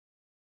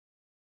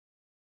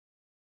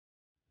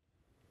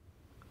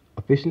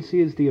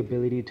Efficiency is the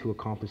ability to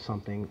accomplish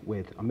something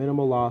with a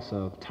minimal loss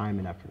of time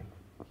and effort.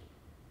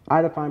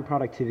 I define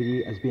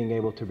productivity as being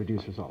able to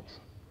produce results.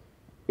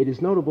 It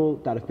is notable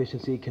that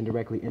efficiency can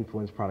directly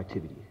influence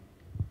productivity.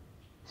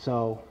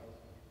 So,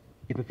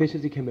 if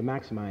efficiency can be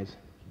maximized,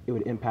 it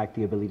would impact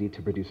the ability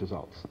to produce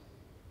results.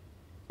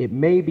 It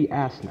may be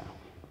asked now,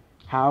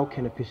 how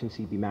can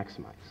efficiency be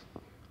maximized?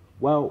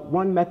 Well,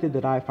 one method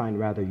that I find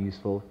rather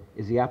useful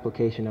is the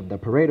application of the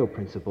Pareto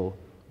principle,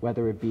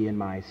 whether it be in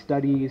my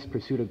studies,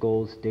 pursuit of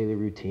goals, daily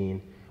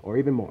routine, or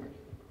even more.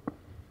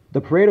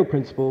 The Pareto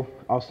principle,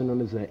 also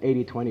known as the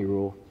 80-20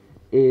 rule,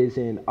 is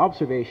an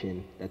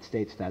observation that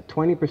states that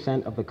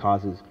 20% of the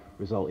causes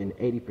result in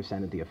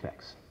 80% of the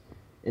effects.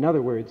 In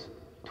other words,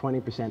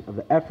 20% of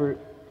the effort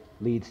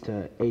leads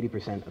to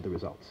 80% of the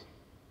results.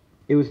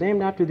 It was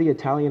named after the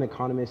Italian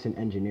economist and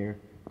engineer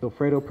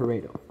Vilfredo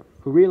Pareto,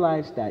 who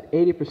realized that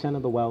 80%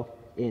 of the wealth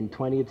in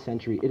 20th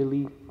century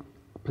Italy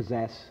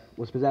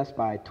was possessed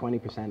by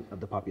 20% of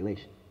the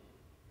population.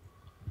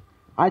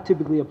 I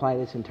typically apply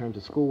this in terms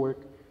of schoolwork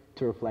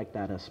to reflect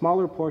that a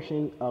smaller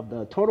portion of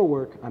the total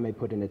work I may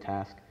put in a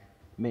task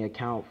may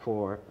account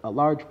for a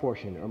large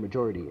portion or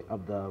majority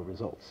of the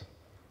results.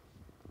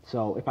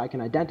 So if I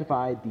can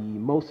identify the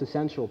most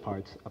essential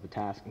parts of a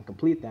task and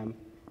complete them,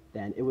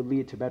 then it would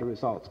lead to better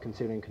results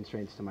considering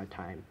constraints to my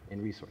time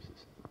and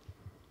resources.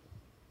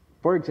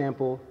 For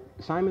example,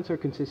 assignments are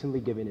consistently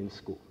given in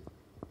school.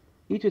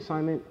 Each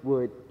assignment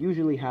would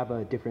usually have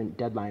a different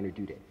deadline or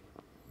due date.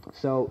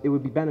 So it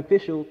would be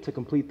beneficial to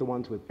complete the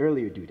ones with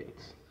earlier due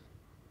dates.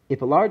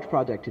 If a large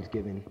project is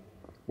given,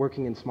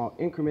 working in small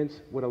increments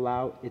would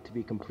allow it to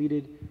be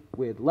completed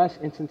with less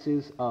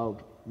instances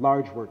of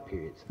large work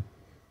periods,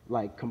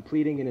 like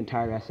completing an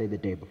entire essay the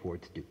day before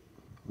it's due.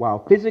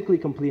 While physically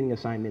completing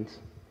assignments,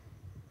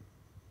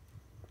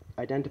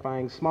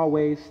 identifying small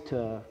ways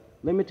to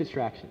limit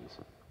distractions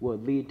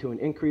would lead to an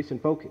increase in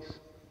focus,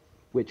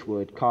 which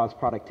would cause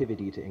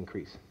productivity to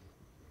increase.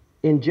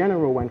 In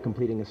general, when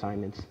completing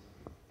assignments,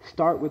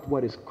 start with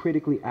what is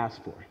critically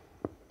asked for,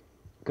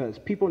 because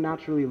people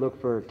naturally look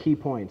for key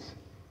points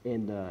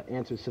in the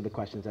answers to the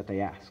questions that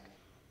they ask.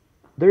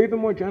 There are even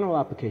more general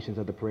applications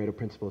of the Pareto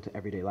principle to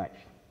everyday life.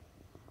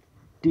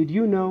 Did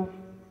you know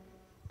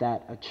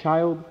that a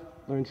child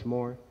learns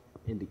more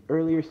in the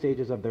earlier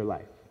stages of their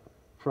life,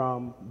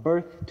 from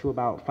birth to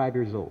about 5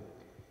 years old,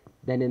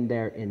 than in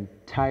their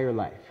entire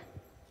life?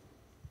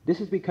 This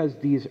is because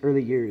these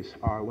early years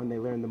are when they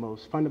learn the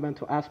most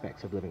fundamental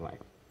aspects of living life.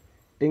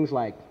 Things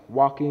like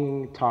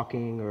walking,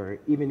 talking, or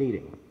even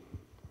eating.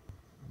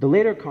 The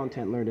later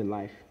content learned in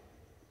life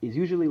is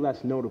usually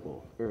less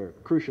notable or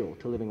crucial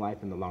to living life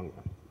in the long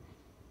run,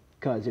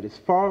 because it is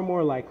far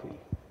more likely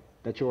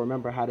that you'll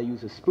remember how to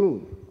use a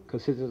spoon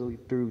consistently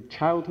through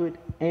childhood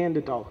and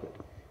adulthood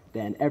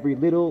than every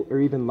little or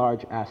even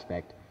large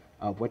aspect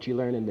of what you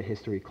learn in the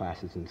history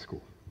classes in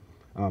school.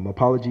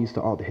 Apologies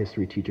to all the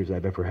history teachers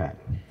I've ever had.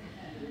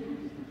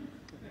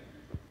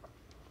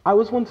 I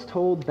was once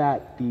told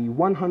that the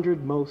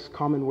 100 most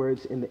common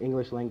words in the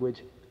English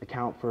language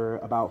account for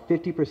about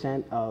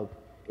 50% of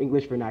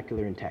English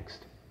vernacular and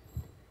text.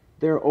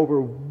 There are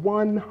over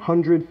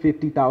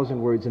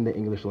 150,000 words in the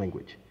English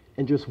language,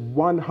 and just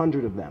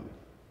 100 of them,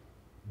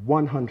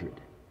 100,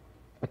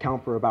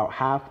 account for about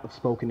half of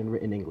spoken and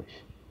written English.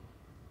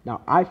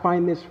 Now, I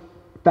find this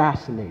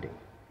fascinating,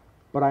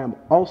 but I am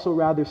also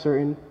rather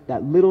certain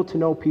that little to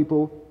no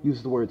people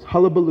use the words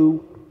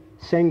hullabaloo,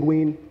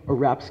 sanguine, or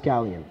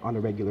rapscallion on a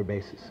regular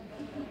basis.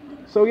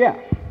 So yeah,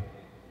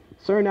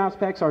 certain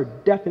aspects are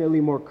definitely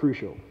more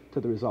crucial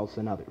to the results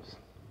than others.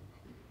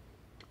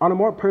 On a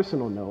more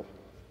personal note,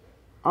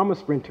 I'm a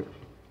sprinter,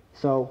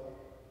 so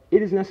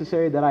it is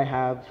necessary that I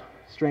have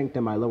strength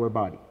in my lower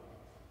body.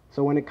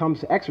 So when it comes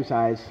to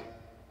exercise,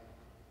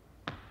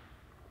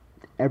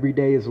 every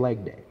day is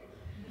leg day.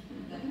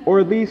 Or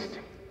at least,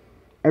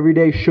 every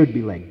day should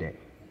be leg day.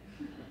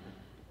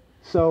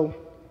 So,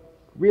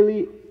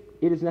 really,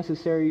 it is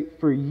necessary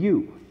for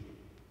you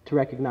to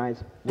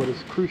recognize what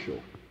is crucial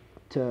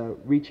to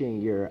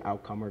reaching your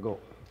outcome or goal.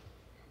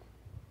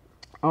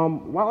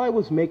 While I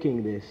was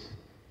making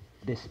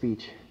this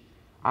speech,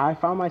 I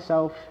found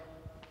myself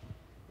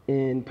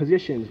in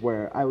positions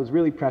where I was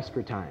really pressed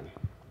for time.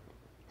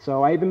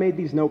 So I even made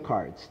these note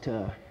cards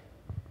to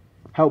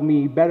help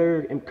me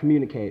better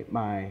communicate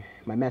my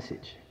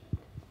message.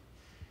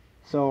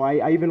 So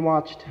I even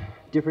watched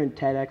different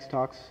TEDx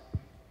talks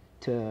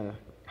to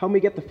help me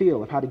get the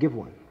feel of how to give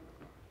one.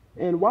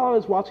 And while I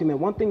was watching them,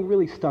 one thing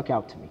really stuck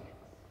out to me.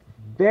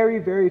 Very,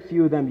 very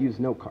few of them use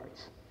note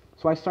cards.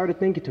 So I started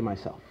thinking to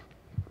myself,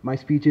 my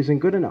speech isn't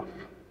good enough.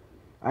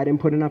 I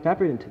didn't put enough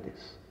effort into this.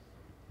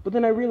 But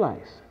then I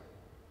realized,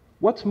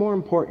 what's more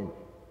important?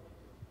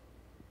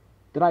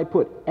 That I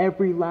put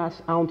every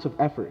last ounce of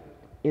effort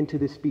into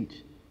this speech,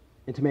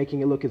 into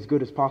making it look as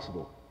good as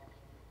possible?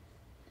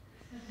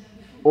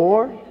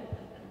 Or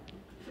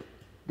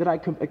that I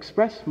can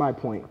express my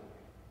point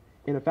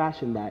in a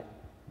fashion that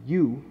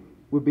you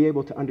would be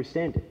able to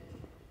understand it,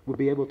 would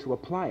be able to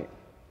apply it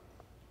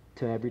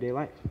to everyday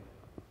life?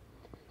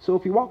 So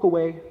if you walk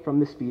away from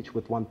this speech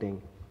with one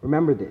thing,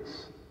 remember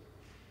this.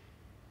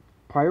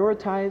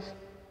 Prioritize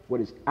what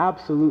is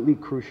absolutely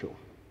crucial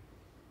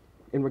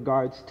in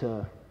regards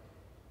to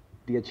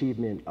the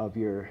achievement of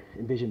your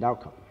envisioned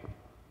outcome.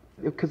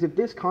 Because if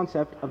this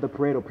concept of the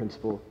Pareto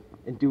principle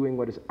in doing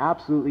what is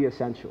absolutely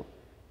essential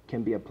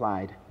can be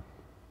applied,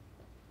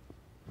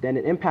 then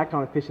an impact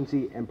on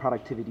efficiency and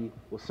productivity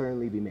will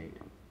certainly be made.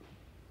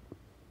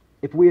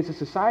 If we as a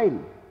society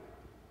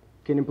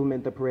can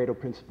implement the Pareto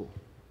principle,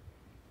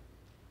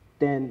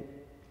 then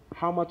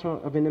how much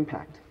of an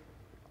impact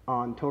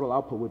on total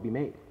output would be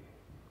made?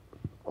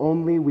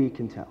 Only we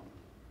can tell.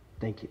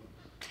 Thank you.